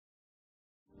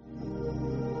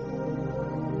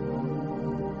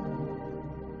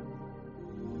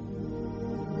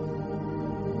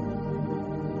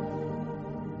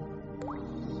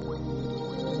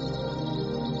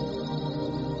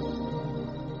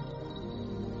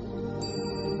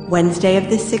Wednesday of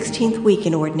the 16th week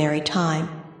in Ordinary Time.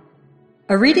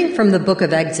 A reading from the book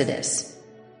of Exodus.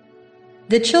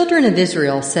 The children of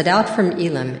Israel set out from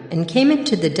Elim and came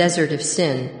into the desert of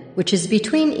Sin, which is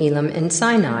between Elim and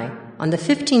Sinai, on the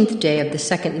 15th day of the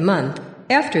second month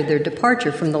after their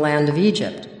departure from the land of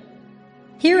Egypt.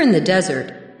 Here in the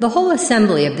desert, the whole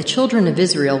assembly of the children of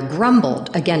Israel grumbled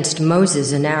against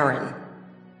Moses and Aaron.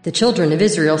 The children of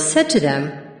Israel said to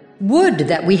them, "Would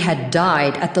that we had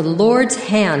died at the Lord's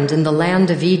hand in the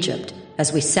land of Egypt,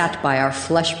 as we sat by our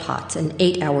flesh pots and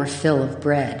ate our fill of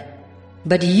bread.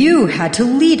 But you had to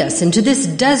lead us into this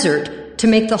desert to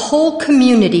make the whole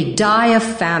community die of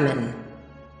famine."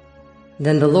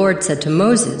 Then the Lord said to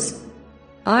Moses,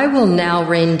 "I will now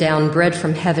rain down bread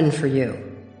from heaven for you.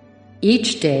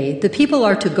 Each day the people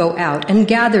are to go out and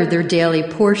gather their daily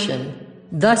portion.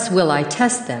 Thus will I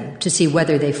test them to see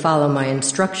whether they follow my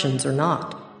instructions or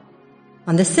not.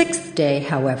 On the 6th day,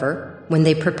 however, when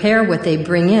they prepare what they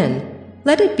bring in,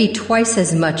 let it be twice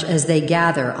as much as they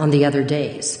gather on the other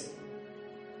days."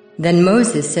 Then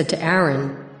Moses said to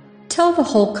Aaron, "Tell the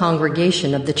whole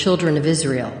congregation of the children of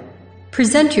Israel,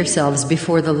 'Present yourselves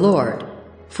before the Lord,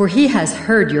 for he has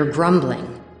heard your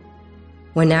grumbling.'"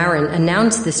 When Aaron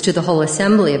announced this to the whole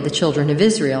assembly of the children of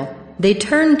Israel, they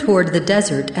turned toward the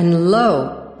desert, and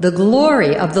lo, the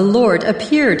glory of the Lord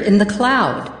appeared in the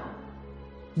cloud.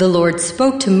 The Lord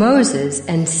spoke to Moses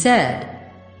and said,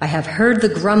 "I have heard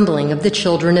the grumbling of the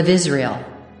children of Israel.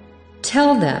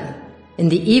 Tell them, in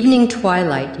the evening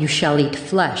twilight you shall eat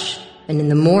flesh, and in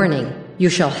the morning you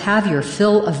shall have your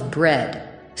fill of bread,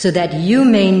 so that you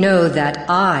may know that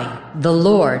I, the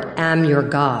Lord, am your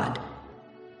God."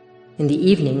 In the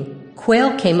evening,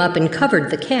 quail came up and covered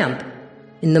the camp.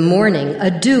 In the morning, a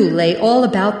dew lay all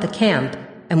about the camp,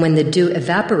 and when the dew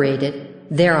evaporated,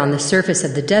 there on the surface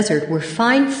of the desert were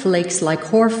fine flakes like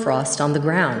hoarfrost on the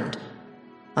ground.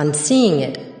 On seeing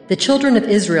it, the children of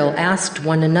Israel asked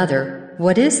one another,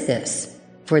 "What is this?"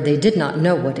 For they did not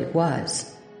know what it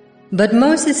was. But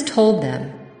Moses told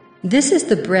them, "This is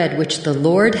the bread which the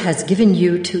Lord has given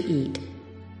you to eat."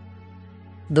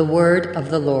 The word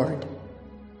of the Lord.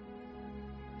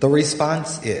 The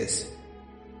response is,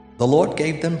 "The Lord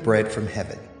gave them bread from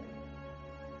heaven."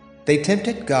 They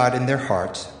tempted God in their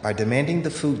hearts by demanding the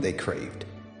food they craved.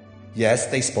 Yes,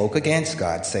 they spoke against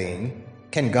God, saying,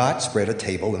 "Can God spread a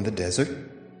table in the desert?"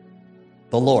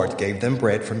 The Lord gave them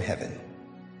bread from heaven.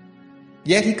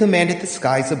 Yet he commanded the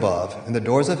skies above, and the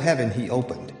doors of heaven he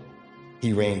opened.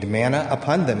 He rained manna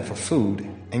upon them for food,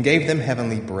 and gave them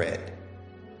heavenly bread.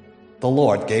 The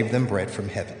Lord gave them bread from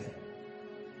heaven.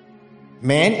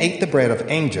 Man ate the bread of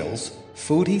angels,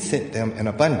 food he sent them in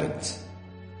abundance.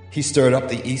 He stirred up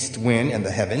the east wind in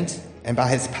the heavens, and by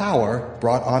his power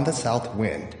brought on the south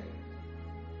wind.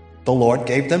 The Lord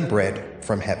gave them bread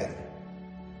from heaven.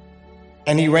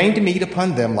 And he rained meat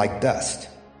upon them like dust,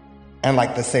 and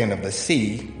like the sand of the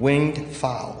sea, winged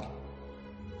fowl,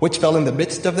 which fell in the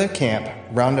midst of their camp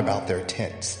round about their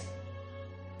tents.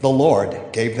 The Lord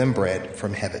gave them bread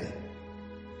from heaven.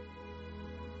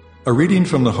 A reading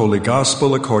from the Holy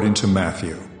Gospel according to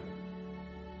Matthew.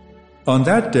 On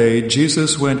that day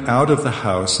Jesus went out of the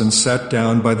house and sat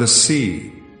down by the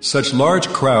sea. Such large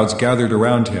crowds gathered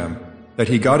around him that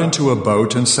he got into a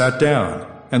boat and sat down,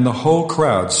 and the whole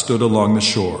crowd stood along the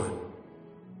shore.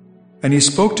 And he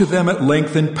spoke to them at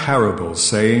length in parables,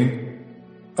 saying,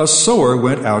 "A sower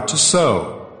went out to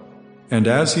sow, and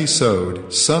as he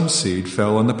sowed, some seed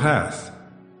fell on the path,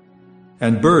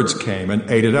 and birds came and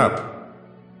ate it up.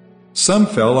 Some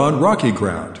fell on rocky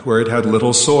ground, where it had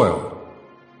little soil.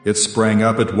 It sprang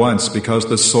up at once because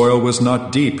the soil was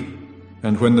not deep,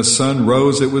 and when the sun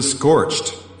rose it was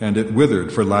scorched, and it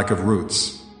withered for lack of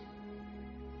roots.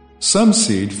 Some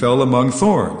seed fell among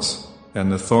thorns,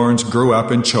 and the thorns grew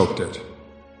up and choked it.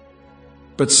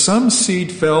 But some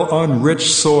seed fell on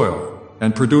rich soil,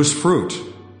 and produced fruit,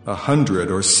 100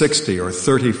 or 60 or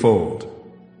 30-fold.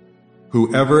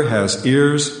 Whoever has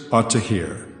ears ought to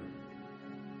hear."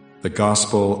 The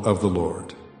Gospel of the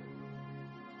Lord.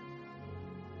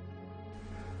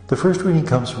 The first reading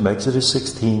comes from Exodus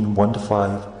 16,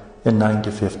 1-5, and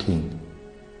 9-15.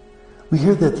 We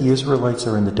hear that the Israelites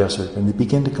are in the desert and they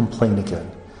begin to complain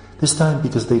again, this time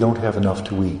because they don't have enough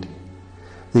to eat.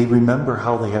 They remember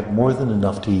how they had more than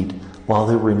enough to eat while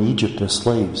they were in Egypt as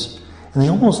slaves, and they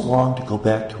almost long to go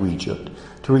back to Egypt,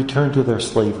 to return to their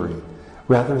slavery,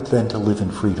 rather than to live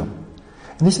in freedom.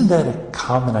 And isn't that a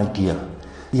common idea?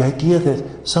 The idea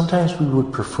that sometimes we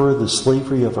would prefer the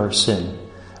slavery of our sin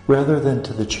rather than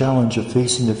to the challenge of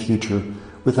facing the future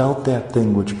without that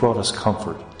thing which brought us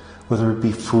comfort, whether it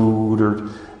be food or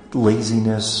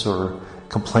laziness or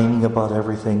complaining about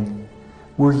everything.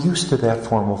 We're used to that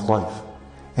form of life,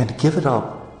 and to give it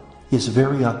up is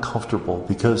very uncomfortable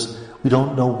because we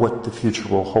don't know what the future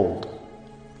will hold.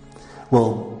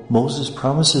 Well, Moses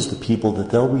promises the people that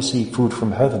they'll receive food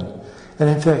from heaven, and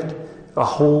in fact, a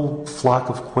whole flock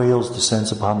of quails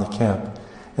descends upon the camp,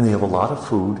 and they have a lot of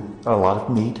food, a lot of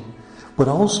meat, but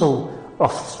also a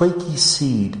flaky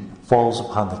seed falls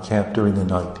upon the camp during the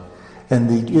night, and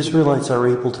the Israelites are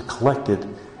able to collect it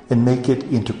and make it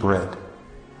into bread.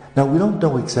 Now, we don't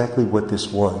know exactly what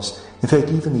this was. In fact,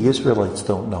 even the Israelites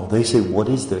don't know. They say, what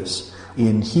is this?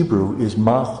 In Hebrew is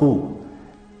mahu,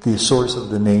 the source of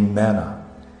the name manna.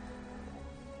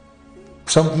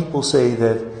 Some people say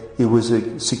that it was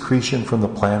a secretion from the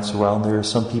plants around there.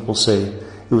 Some people say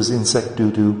it was insect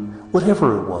doo-doo.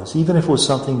 Whatever it was, even if it was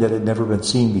something that had never been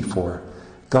seen before,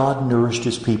 God nourished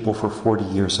his people for 40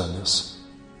 years on this.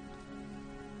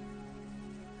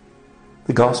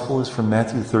 The Gospel is from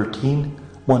Matthew 13,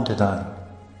 1-9.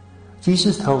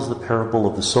 Jesus tells the parable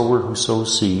of the sower who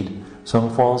sows seed.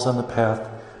 Some falls on the path,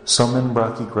 some in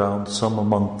rocky ground, some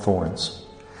among thorns.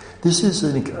 This is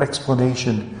an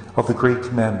explanation of the great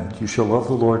commandment. You shall love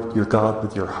the Lord your God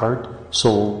with your heart,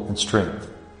 soul, and strength.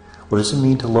 What does it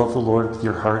mean to love the Lord with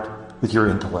your heart, with your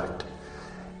intellect?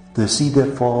 The seed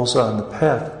that falls on the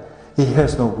path, it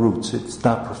has no roots. It's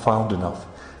not profound enough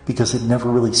because it never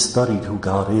really studied who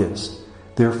God is.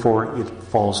 Therefore, it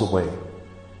falls away.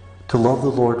 To love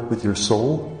the Lord with your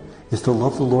soul is to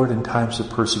love the Lord in times of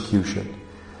persecution,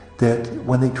 that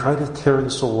when they try to tear the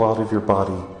soul out of your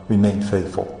body, remain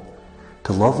faithful.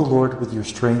 To love the Lord with your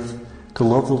strength, to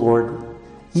love the Lord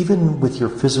even with your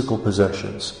physical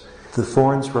possessions. The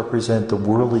thorns represent the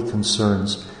worldly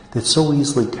concerns that so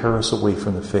easily tear us away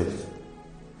from the faith.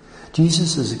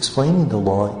 Jesus is explaining the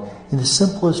law in the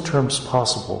simplest terms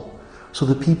possible, so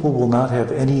the people will not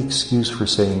have any excuse for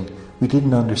saying, we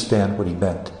didn't understand what he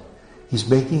meant. He's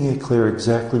making it clear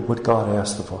exactly what God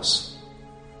asked of us.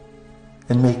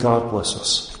 And may God bless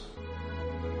us.